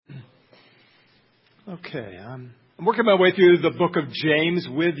Okay, I'm working my way through the book of James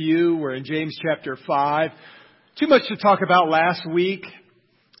with you. We're in James chapter 5. Too much to talk about last week,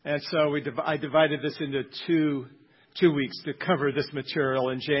 and so I divided this into two weeks to cover this material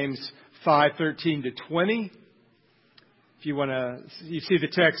in James 5:13 to 20. If you want to, you see the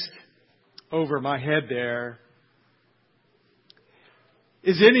text over my head there.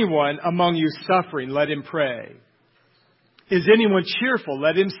 Is anyone among you suffering? Let him pray. Is anyone cheerful?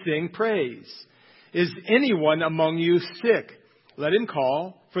 Let him sing praise. Is anyone among you sick? Let him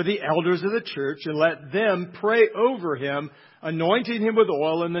call for the elders of the church and let them pray over him, anointing him with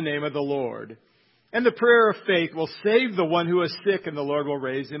oil in the name of the Lord. And the prayer of faith will save the one who is sick, and the Lord will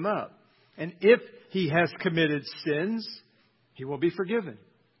raise him up. And if he has committed sins, he will be forgiven.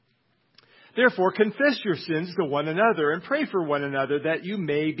 Therefore, confess your sins to one another and pray for one another that you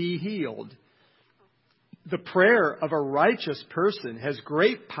may be healed. The prayer of a righteous person has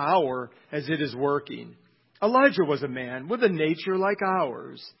great power as it is working. Elijah was a man with a nature like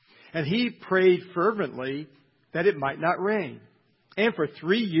ours, and he prayed fervently that it might not rain. And for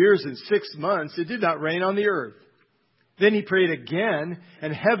 3 years and 6 months it did not rain on the earth. Then he prayed again,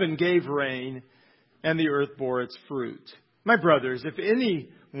 and heaven gave rain, and the earth bore its fruit. My brothers, if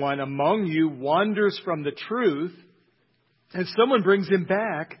anyone among you wanders from the truth, and someone brings him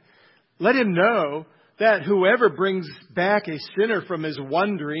back, let him know that whoever brings back a sinner from his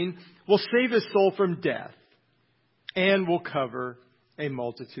wandering will save his soul from death and will cover a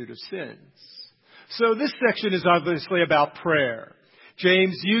multitude of sins. So this section is obviously about prayer.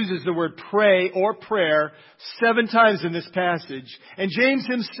 James uses the word pray or prayer 7 times in this passage. And James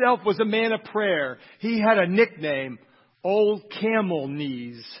himself was a man of prayer. He had a nickname, Old Camel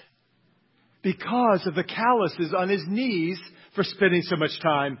Knees, because of the calluses on his knees for spending so much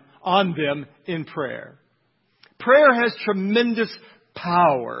time on them in prayer. Prayer has tremendous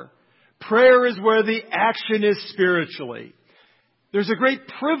power. Prayer is where the action is spiritually. There's a great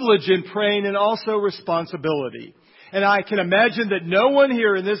privilege in praying and also responsibility. And I can imagine that no one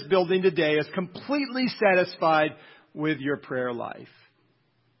here in this building today is completely satisfied with your prayer life.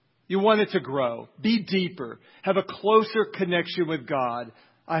 You want it to grow, be deeper, have a closer connection with God.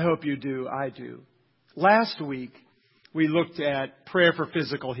 I hope you do. I do. Last week, we looked at prayer for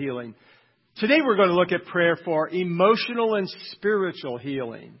physical healing. Today we're going to look at prayer for emotional and spiritual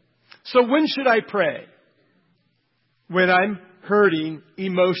healing. So when should I pray? When I'm hurting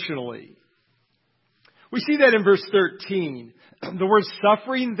emotionally. We see that in verse 13. The word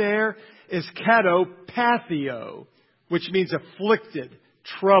suffering there is katopathio, which means afflicted,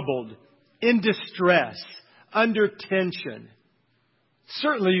 troubled, in distress, under tension.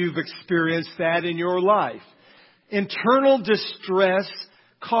 Certainly you've experienced that in your life. Internal distress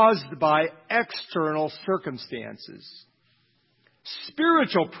caused by external circumstances.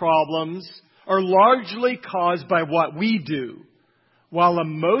 Spiritual problems are largely caused by what we do, while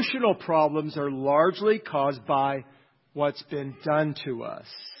emotional problems are largely caused by what's been done to us.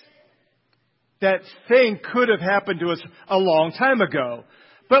 That thing could have happened to us a long time ago,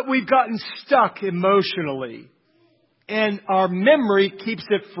 but we've gotten stuck emotionally, and our memory keeps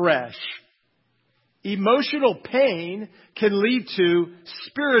it fresh. Emotional pain can lead to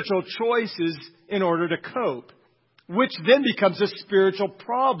spiritual choices in order to cope, which then becomes a spiritual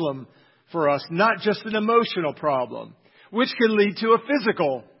problem for us, not just an emotional problem, which can lead to a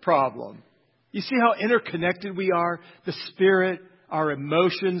physical problem. You see how interconnected we are? The spirit, our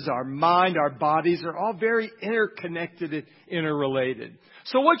emotions, our mind, our bodies are all very interconnected and interrelated.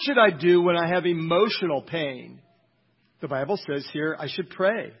 So what should I do when I have emotional pain? The Bible says here I should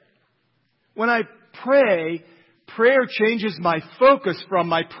pray. When I pray, prayer changes my focus from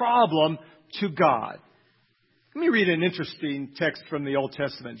my problem to God. Let me read an interesting text from the Old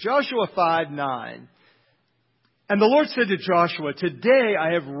Testament. Joshua 5:9. And the Lord said to Joshua, today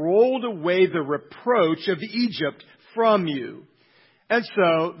I have rolled away the reproach of Egypt from you. And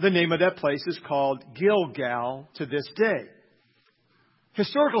so the name of that place is called Gilgal to this day.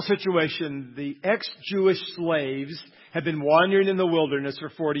 Historical situation, the ex-Jewish slaves have been wandering in the wilderness for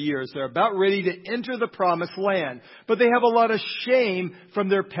 40 years. They're about ready to enter the promised land, but they have a lot of shame from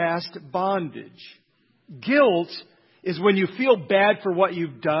their past bondage. Guilt is when you feel bad for what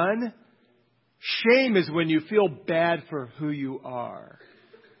you've done. Shame is when you feel bad for who you are.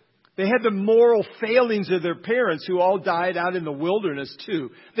 They had the moral failings of their parents who all died out in the wilderness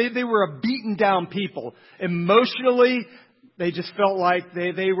too. They were a beaten down people. Emotionally, they just felt like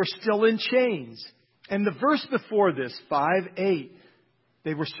they were still in chains. And the verse before this, 5:8,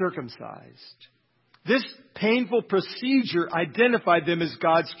 they were circumcised. This painful procedure identified them as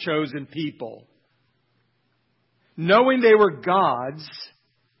God's chosen people. Knowing they were God's,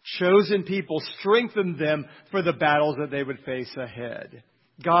 chosen people, strengthened them for the battles that they would face ahead.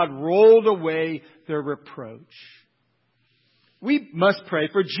 God rolled away their reproach. We must pray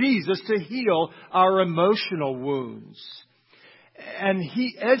for Jesus to heal our emotional wounds. And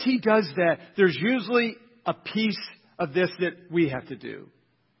as He does that, there's usually a piece of this that we have to do.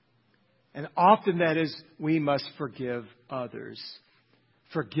 And often that is, we must forgive others.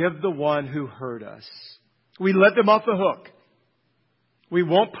 Forgive the one who hurt us. We let them off the hook. We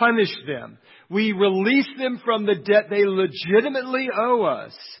won't punish them. We release them from the debt they legitimately owe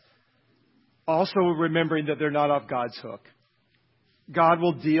us. Also remembering that they're not off God's hook. God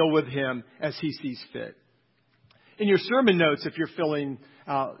will deal with him as He sees fit. In your sermon notes, if you're filling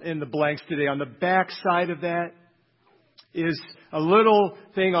in the blanks today, on the back side of that is a little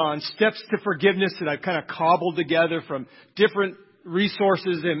thing on steps to forgiveness that I've kind of cobbled together from different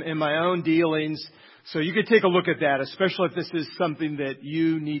resources in my own dealings. So you can take a look at that, especially if this is something that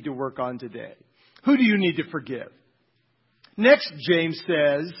you need to work on today. Who do you need to forgive? Next, James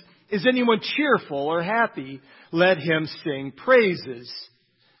says, is anyone cheerful or happy? Let him sing praises.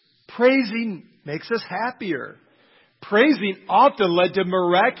 Praising makes us happier. Praising often led to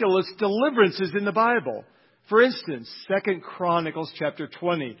miraculous deliverances in the Bible. For instance, 2 Chronicles chapter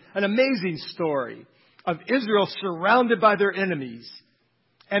 20, an amazing story of Israel surrounded by their enemies.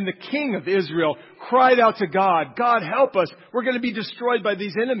 And the king of Israel cried out to God, God, help us. We're going to be destroyed by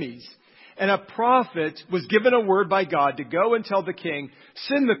these enemies. And a prophet was given a word by God to go and tell the king,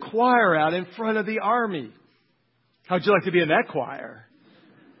 send the choir out in front of the army. How'd you like to be in that choir?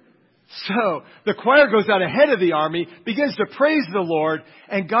 So the choir goes out ahead of the army, begins to praise the Lord,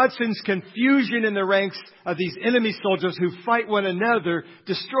 and God sends confusion in the ranks of these enemy soldiers who fight one another,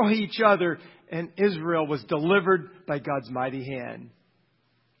 destroy each other, and Israel was delivered by God's mighty hand.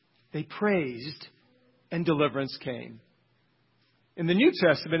 They praised, and deliverance came. In the New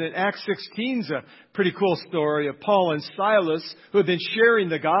Testament, in Acts 16, is a pretty cool story of Paul and Silas who had been sharing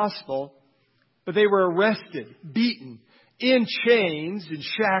the gospel, but they were arrested, beaten, in chains and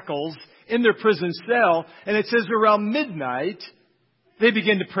shackles in their prison cell. And it says around midnight, they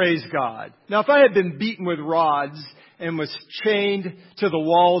began to praise God. Now, if I had been beaten with rods and was chained to the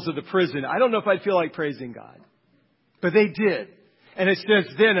walls of the prison, I don't know if I'd feel like praising God. But they did. And it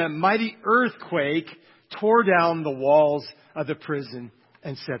says then a mighty earthquake tore down the walls of the prison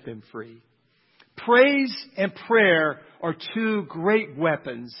and set them free. Praise and prayer are two great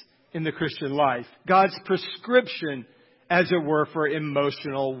weapons in the Christian life. God's prescription, as it were, for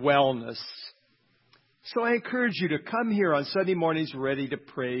emotional wellness. So I encourage you to come here on Sunday mornings ready to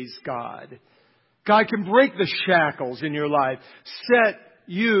praise God. God can break the shackles in your life, set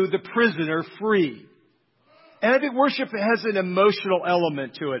you, the prisoner, free. And I think worship has an emotional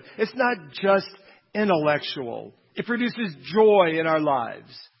element to it. It's not just intellectual. It produces joy in our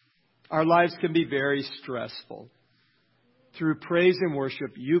lives. Our lives can be very stressful. Through praise and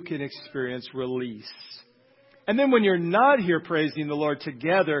worship, you can experience release. And then when you're not here praising the Lord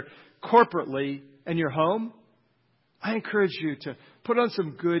together, corporately, in your home, I encourage you to put on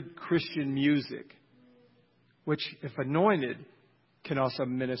some good Christian music, which, if anointed, can also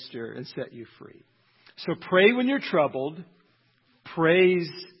minister and set you free. So pray when you're troubled. Praise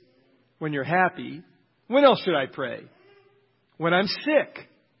when you're happy. When else should I pray? When I'm sick.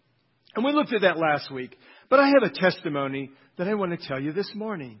 And we looked at that last week. But I have a testimony that I want to tell you this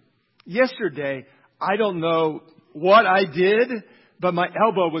morning. Yesterday, I don't know what I did, but my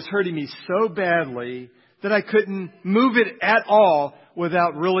elbow was hurting me so badly that I couldn't move it at all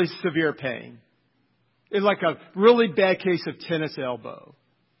without really severe pain. It's like a really bad case of tennis elbow.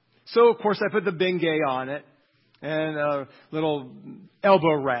 So, of course, I put the Bengay on it and a little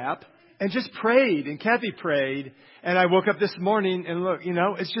elbow wrap and just prayed. And Kathy prayed. And I woke up this morning and look,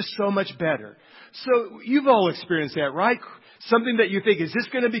 it's just so much better. So you've all experienced that, right? Something that you think, is this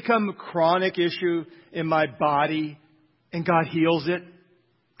going to become a chronic issue in my body? And God heals it.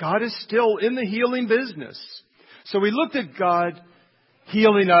 God is still in the healing business. So we looked at God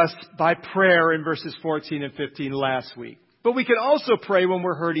healing us by prayer in verses 14 and 15 last week. But we can also pray when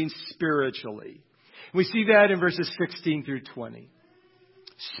we're hurting spiritually. We see that in verses 16 through 20.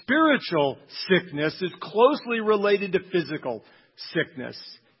 Spiritual sickness is closely related to physical sickness.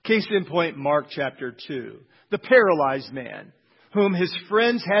 Case in point, Mark chapter 2. The paralyzed man, whom his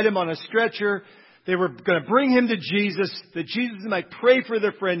friends had him on a stretcher. They were going to bring him to Jesus, that Jesus might pray for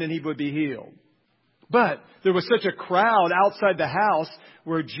their friend and he would be healed. But there was such a crowd outside the house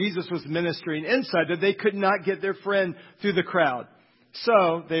where Jesus was ministering inside that they could not get their friend through the crowd.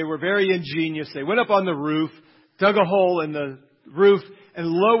 So they were very ingenious. They went up on the roof, dug a hole in the roof, and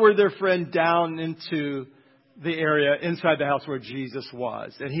lowered their friend down into the area inside the house where Jesus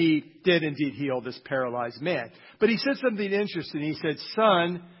was. And he did indeed heal this paralyzed man. But he said something interesting. He said,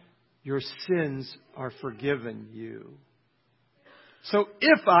 "Son, your sins are forgiven you." So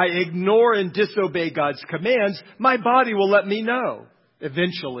if I ignore and disobey God's commands, my body will let me know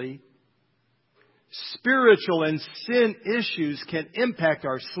eventually. Spiritual and sin issues can impact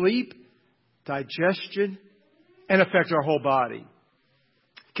our sleep, digestion, and affect our whole body.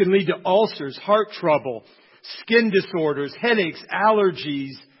 It can lead to ulcers, heart trouble, skin disorders, headaches,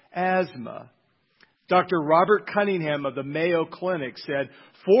 allergies, asthma. Dr. Robert Cunningham of the Mayo Clinic said,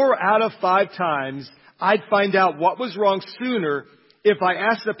 4 out of 5 times I'd find out what was wrong sooner if I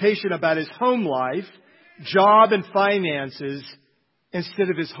asked the patient about his home life, job, and finances instead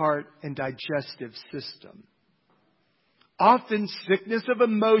of his heart and digestive system. Often sickness of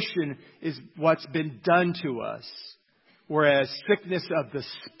emotion is what's been done to us, whereas sickness of the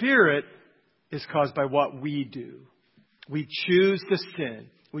spirit is caused by what we do. We choose to sin.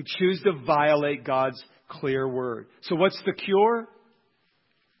 We choose to violate God's clear word. So what's the cure?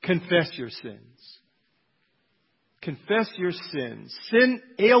 Confess your sins. Confess your sins. Sin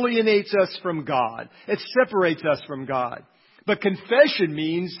alienates us from God. It separates us from God. But confession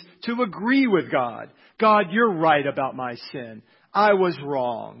means to agree with God. God, you're right about my sin. I was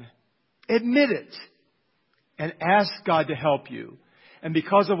wrong. Admit it. And ask God to help you. And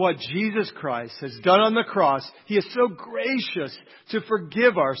because of what Jesus Christ has done on the cross, He is so gracious to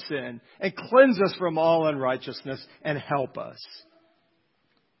forgive our sin and cleanse us from all unrighteousness and help us.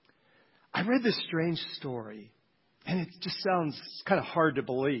 I read this strange story, and it just sounds kind of hard to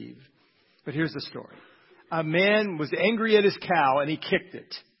believe. But here's the story. A man was angry at his cow, and he kicked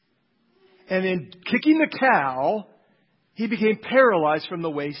it. And in kicking the cow, he became paralyzed from the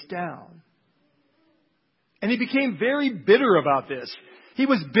waist down. And he became very bitter about this. He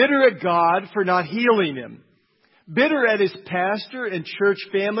was bitter at God for not healing him. Bitter at his pastor and church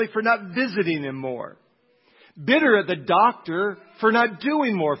family for not visiting him more. Bitter at the doctor for not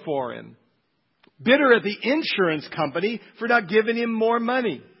doing more for him. Bitter at the insurance company for not giving him more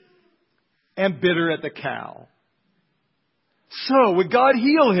money. And bitter at the cow. So would God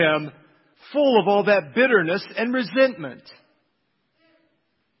heal him full of all that bitterness and resentment?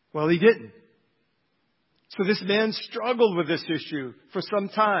 Well, He didn't. So this man struggled with this issue for some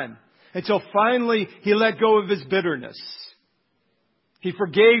time until finally he let go of his bitterness. He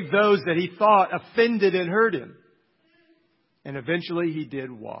forgave those that he thought offended and hurt him. And eventually he did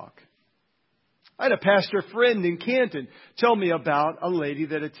walk. I had a pastor friend in Canton tell me about a lady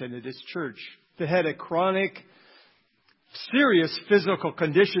that attended his church that had a chronic, serious physical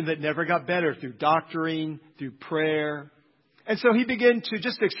condition that never got better through doctoring, through prayer. And so he began to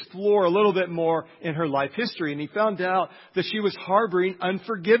just explore a little bit more in her life history, and he found out that she was harboring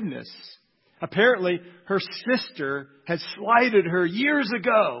unforgiveness. Apparently, her sister had slighted her years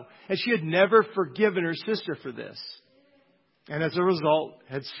ago, and she had never forgiven her sister for this. And as a result,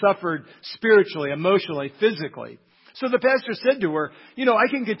 had suffered spiritually, emotionally, physically. So the pastor said to her,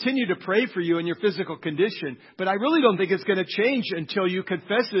 I can continue to pray for you in your physical condition, but I really don't think it's going to change until you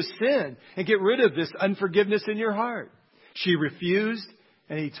confess this sin and get rid of this unforgiveness in your heart. She refused,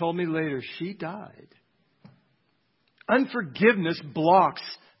 and he told me later she died. Unforgiveness blocks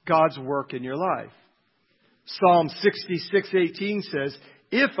God's work in your life. Psalm 66:18 says,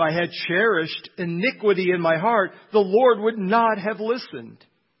 "If I had cherished iniquity in my heart, the Lord would not have listened."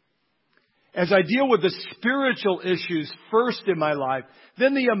 As I deal with the spiritual issues first in my life,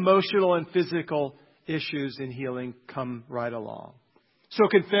 then the emotional and physical issues in healing come right along. So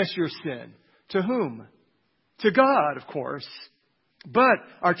confess your sin. To whom? To God, of course. But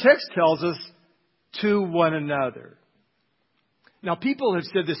our text tells us to one another. Now, people have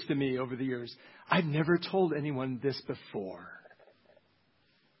said this to me over the years. I've never told anyone this before.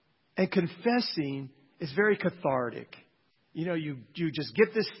 And confessing is very cathartic. You just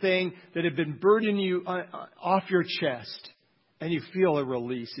get this thing that had been burdening you off your chest, and you feel a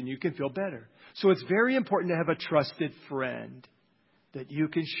release, and you can feel better. So it's very important to have a trusted friend that you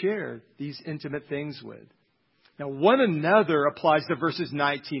can share these intimate things with. Now, one another applies to verses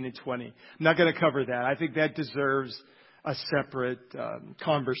 19 and 20. I'm not going to cover that. I think that deserves a separate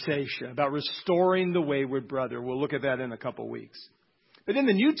conversation about restoring the wayward brother. We'll look at that in a couple weeks. But in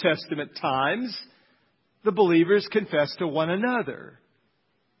the New Testament times, the believers confessed to one another.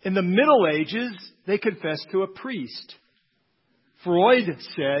 In the Middle Ages, they confessed to a priest. Freud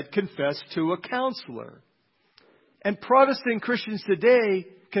said, confess to a counselor. And Protestant Christians today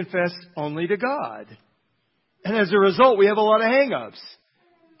confess only to God. And as a result, we have a lot of hang-ups.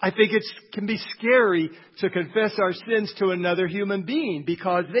 I think it can be scary to confess our sins to another human being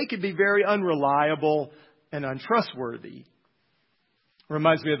because they can be very unreliable, and untrustworthy.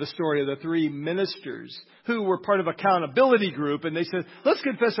 Reminds me of the story of the three ministers who were part of an accountability group, and they said, let's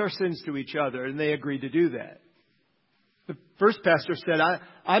confess our sins to each other, and they agreed to do that. The first pastor said,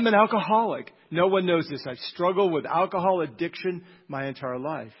 I'm an alcoholic. No one knows this. I've struggled with alcohol addiction my entire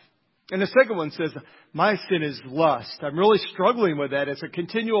life. And the second one says, my sin is lust. I'm really struggling with that. It's a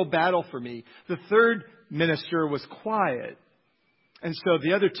continual battle for me. The third minister was quiet. And so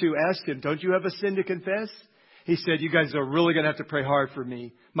the other two asked him, don't you have a sin to confess? He said, you guys are really going to have to pray hard for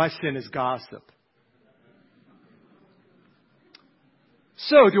me. My sin is gossip.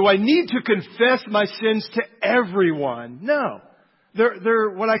 So, do I need to confess my sins to everyone? No.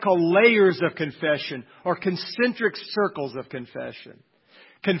 They're what I call layers of confession or concentric circles of confession.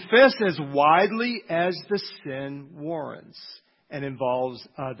 Confess as widely as the sin warrants and involves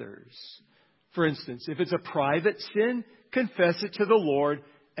others. For instance, if it's a private sin, confess it to the Lord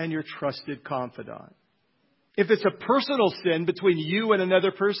and your trusted confidant. If it's a personal sin between you and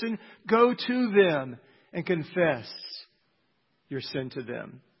another person, go to them and confess your sin to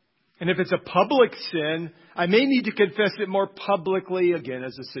them. And if it's a public sin, I may need to confess it more publicly again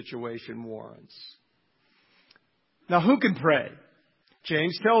as the situation warrants. Now, who can pray?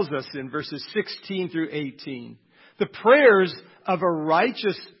 James tells us in verses 16 through 18, the prayers of a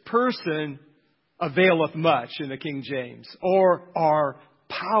righteous person availeth much in the King James, or are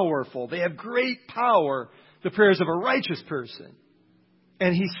powerful. They have great power, the prayers of a righteous person.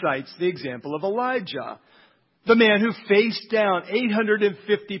 And he cites the example of Elijah, the man who faced down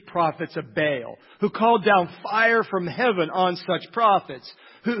 850 prophets of Baal, who called down fire from heaven on such prophets,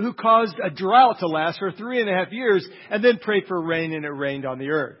 who caused a drought to last for 3.5 years and then prayed for rain and it rained on the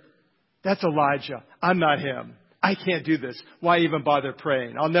earth. That's Elijah. I'm not him. I can't do this. Why even bother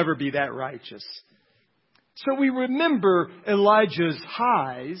praying? I'll never be that righteous. So we remember Elijah's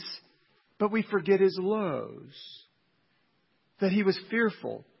highs, but we forget his lows. That he was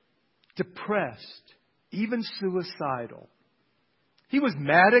fearful, depressed, even suicidal. He was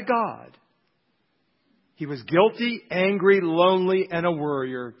mad at God. He was guilty, angry, lonely, and a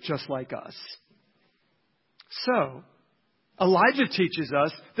worrier, just like us. So, Elijah teaches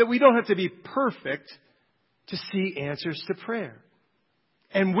us that we don't have to be perfect to see answers to prayer.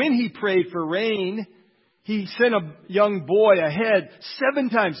 And when he prayed for rain, he sent a young boy ahead 7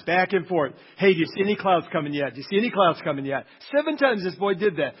 times back and forth. Hey, do you see any clouds coming yet? Do you see any clouds coming yet? 7 times this boy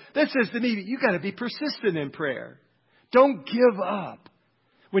did that. That says to me, you got to be persistent in prayer. Don't give up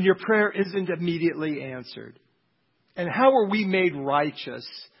when your prayer isn't immediately answered. And how are we made righteous?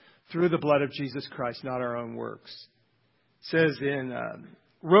 Through the blood of Jesus Christ, not our own works. It says in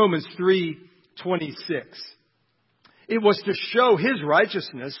Romans 3:26, it was to show his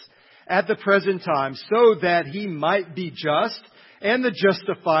righteousness at the present time, so that he might be just and the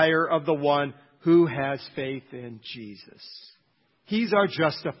justifier of the one who has faith in Jesus. He's our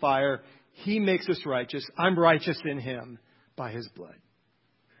justifier. He makes us righteous. I'm righteous in him by his blood.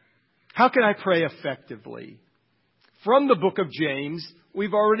 How can I pray effectively? From the book of James,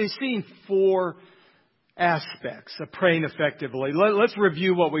 we've already seen 4 aspects of praying effectively. Let's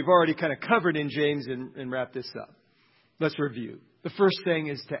review what we've already kind of covered in James and wrap this up. Let's review. The first thing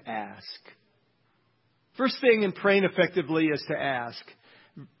is to ask. First thing in praying effectively is to ask.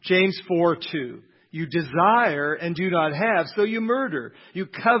 James 4:2. You desire and do not have, so you murder. You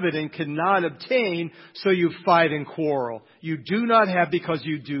covet and cannot obtain, so you fight and quarrel. You do not have because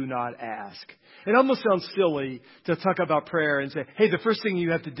you do not ask. It almost sounds silly to talk about prayer and say, hey, the first thing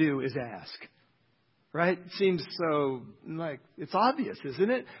you have to do is ask. Right? It seems so, like, it's obvious, isn't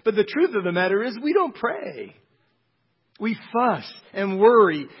it? But the truth of the matter is we don't pray. We fuss and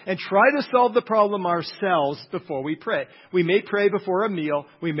worry and try to solve the problem ourselves before we pray. We may pray before a meal.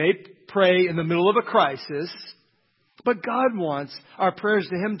 We may pray in the middle of a crisis. But God wants our prayers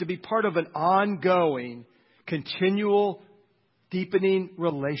to Him to be part of an ongoing, continual, deepening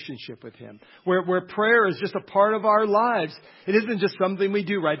relationship with Him. Where prayer is just a part of our lives. It isn't just something we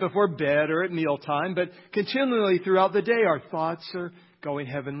do right before bed or at mealtime, but continually throughout the day our thoughts are going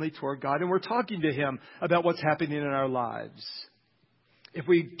heavenly toward God, and we're talking to Him about what's happening in our lives. If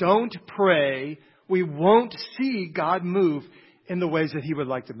we don't pray, we won't see God move in the ways that He would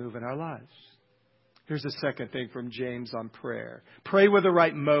like to move in our lives. Here's the second thing from James on prayer. Pray with the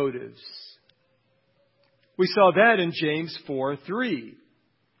right motives. We saw that in James 4:3.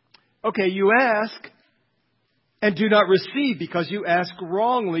 Okay, you ask and do not receive because you ask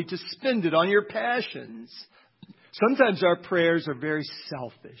wrongly to spend it on your passions. Sometimes our prayers are very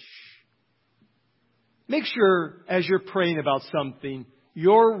selfish. Make sure as you're praying about something,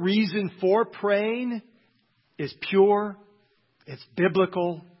 your reason for praying is pure, it's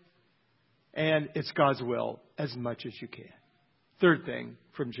biblical, And it's God's will as much as you can. Third thing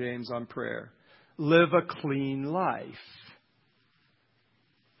from James on prayer. Live a clean life.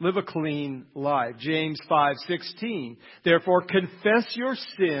 Live a clean life. James 5:16. Therefore, confess your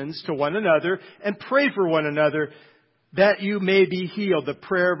sins to one another and pray for one another that you may be healed. The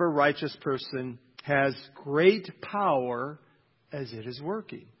prayer of a righteous person has great power as it is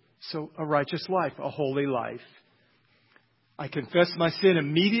working. So a righteous life, a holy life. I confess my sin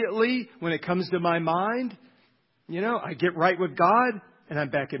immediately when it comes to my mind. I get right with God and I'm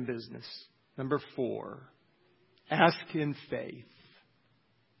back in business. Number 4, ask in faith.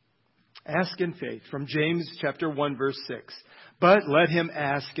 Ask in faith. From James chapter 1, verse 6. But let him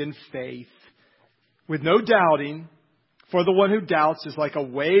ask in faith with no doubting, for the one who doubts is like a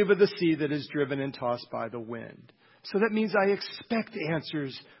wave of the sea that is driven and tossed by the wind. So that means I expect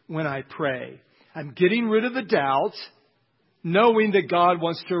answers when I pray. I'm getting rid of the doubt, knowing that God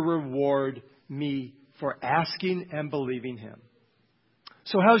wants to reward me for asking and believing Him.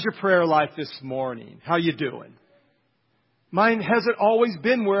 So how's your prayer life this morning? How you doing? Mine hasn't always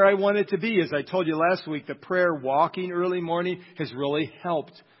been where I want it to be. As I told you last week, the prayer walking early morning has really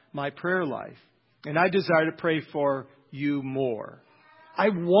helped my prayer life. And I desire to pray for you more. I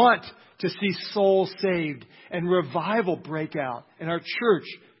want to see souls saved and revival break out in our church,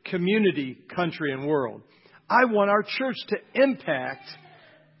 community, country, and world. I want our church to impact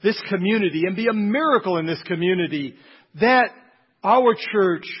this community and be a miracle in this community, that our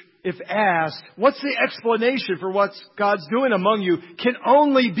church, if asked, what's the explanation for what God's doing among you, can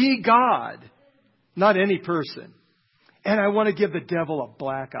only be God, not any person. And I want to give the devil a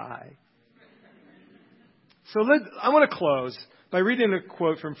black eye. So I want to close by reading a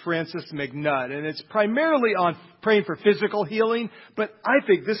quote from Francis McNutt. And it's primarily on praying for physical healing, but I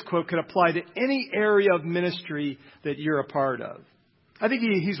think this quote could apply to any area of ministry that you're a part of. I think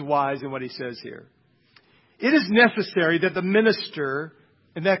he's wise in what he says here. It is necessary that the minister,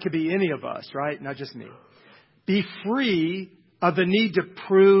 and that could be any of us, right? Not just me, be free of the need to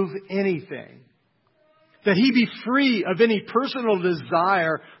prove anything. That he be free of any personal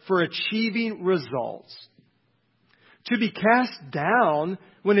desire for achieving results. To be cast down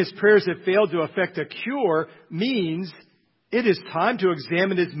when his prayers have failed to effect a cure means it is time to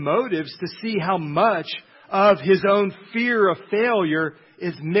examine his motives to see how much of his own fear of failure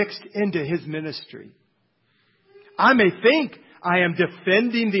is mixed into his ministry. I may think I am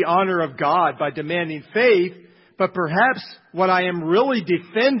defending the honor of God by demanding faith, but perhaps what I am really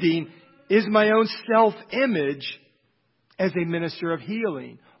defending is my own self-image as a minister of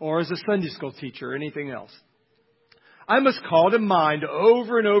healing or as a Sunday school teacher or anything else. I must call to mind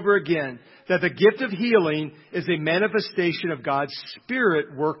over and over again that the gift of healing is a manifestation of God's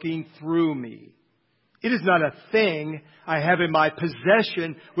Spirit working through me. It is not a thing I have in my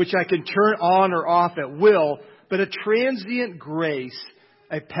possession which I can turn on or off at will, but a transient grace,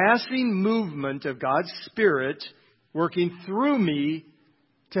 a passing movement of God's Spirit working through me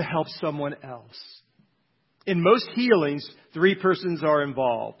to help someone else. In most healings, 3 persons are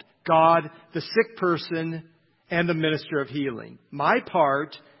involved: God, the sick person, and the minister of healing. My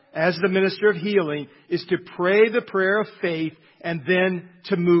part as the minister of healing is to pray the prayer of faith and then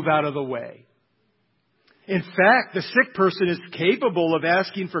to move out of the way. In fact, the sick person is capable of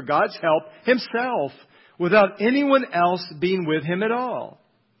asking for God's help himself without anyone else being with him at all.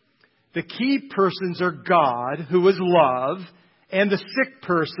 The key persons are God, who is love, and the sick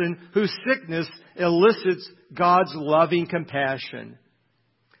person whose sickness elicits God's loving compassion.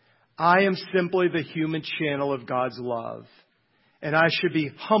 I am simply the human channel of God's love, and I should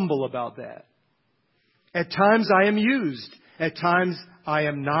be humble about that. At times I am used. At times I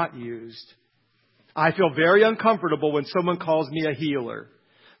am not used. I feel very uncomfortable when someone calls me a healer.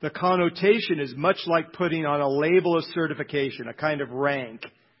 The connotation is much like putting on a label of certification, a kind of rank,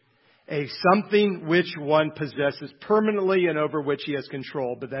 a something which one possesses permanently and over which he has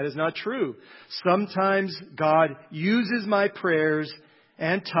control. But that is not true. Sometimes God uses my prayers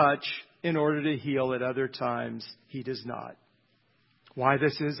and touch in order to heal. At other times, He does not. Why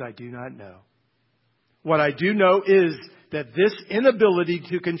this is, I do not know. What I do know is that this inability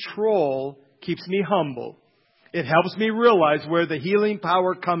to control keeps me humble. It helps me realize where the healing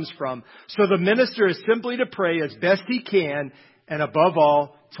power comes from. So the minister is simply to pray as best he can, and above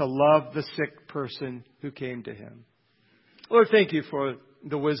all, to love the sick person who came to him. Lord, thank you for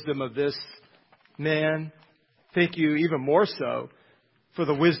the wisdom of this man. Thank you even more so for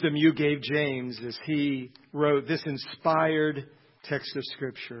the wisdom you gave James as he wrote this inspired text of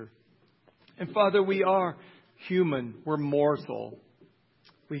Scripture. And Father, we are human. We're mortal.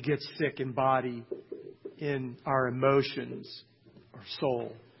 We get sick in body, in our emotions, our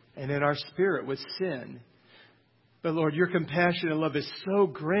soul. and in our spirit with sin. But Lord, your compassion and love is so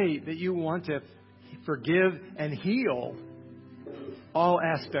great that you want to forgive and heal all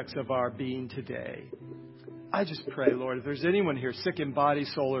aspects of our being today. I just pray, Lord, if there's anyone here sick in body,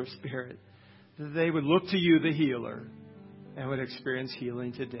 soul, or spirit, that they would look to you, the healer, and would experience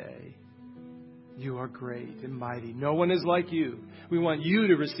healing today. You are great and mighty. No one is like you. We want you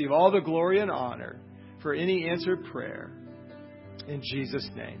to receive all the glory and honor for any answered prayer. In Jesus'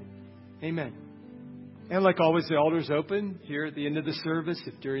 name, amen. And like always, the altar is open here at the end of the service.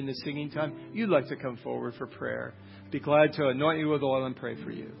 If during the singing time you'd like to come forward for prayer, be glad to anoint you with oil and pray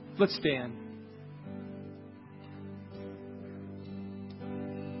for you. Let's stand.